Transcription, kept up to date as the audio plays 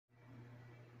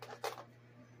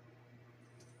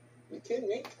kidding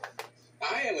me?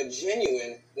 I am a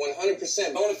genuine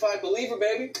 100% bona fide believer,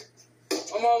 baby.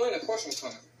 I'm all in. Of course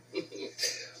I'm coming.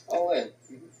 All in.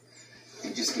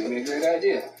 You just gave me a great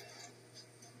idea.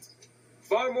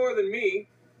 Far more than me,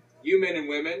 you men and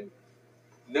women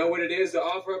know what it is to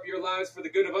offer up your lives for the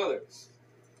good of others.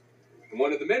 And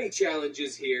one of the many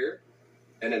challenges here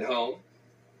and at home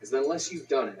is that unless you've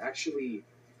done it, actually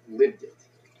lived it,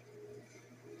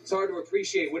 it's hard to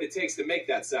appreciate what it takes to make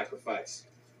that sacrifice.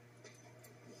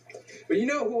 But you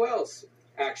know who else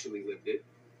actually lived it?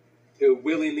 Who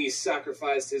willingly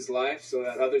sacrificed his life so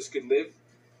that others could live?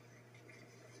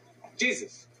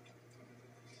 Jesus.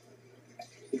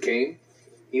 He came,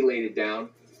 he laid it down,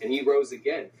 and he rose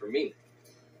again for me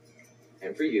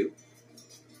and for you,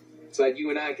 so that you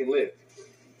and I can live.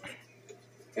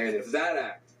 And if that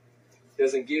act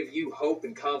doesn't give you hope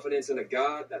and confidence in a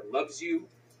God that loves you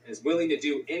and is willing to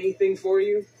do anything for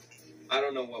you, I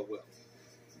don't know what will.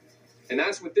 And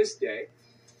that's what this day,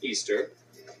 Easter,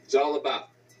 is all about.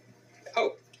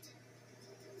 Hope.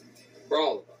 For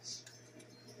all of us.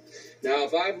 Now,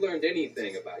 if I've learned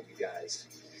anything about you guys,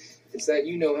 it's that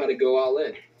you know how to go all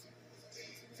in.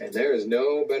 And there is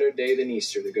no better day than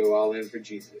Easter to go all in for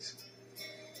Jesus.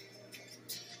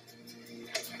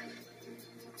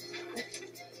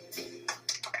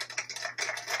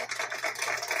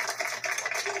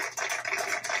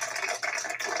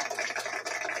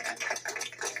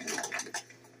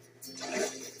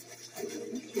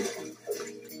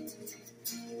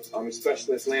 I'm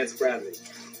Specialist Lance Bradley.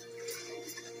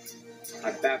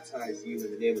 I baptize you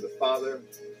in the name of the Father,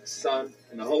 the Son,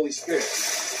 and the Holy Spirit.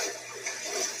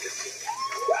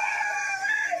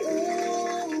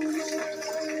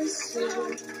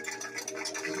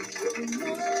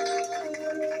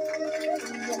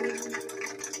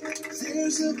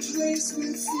 There's a place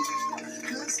with you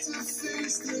that's to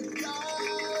face the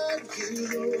God you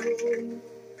know.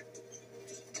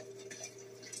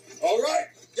 All right,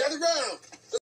 gather round.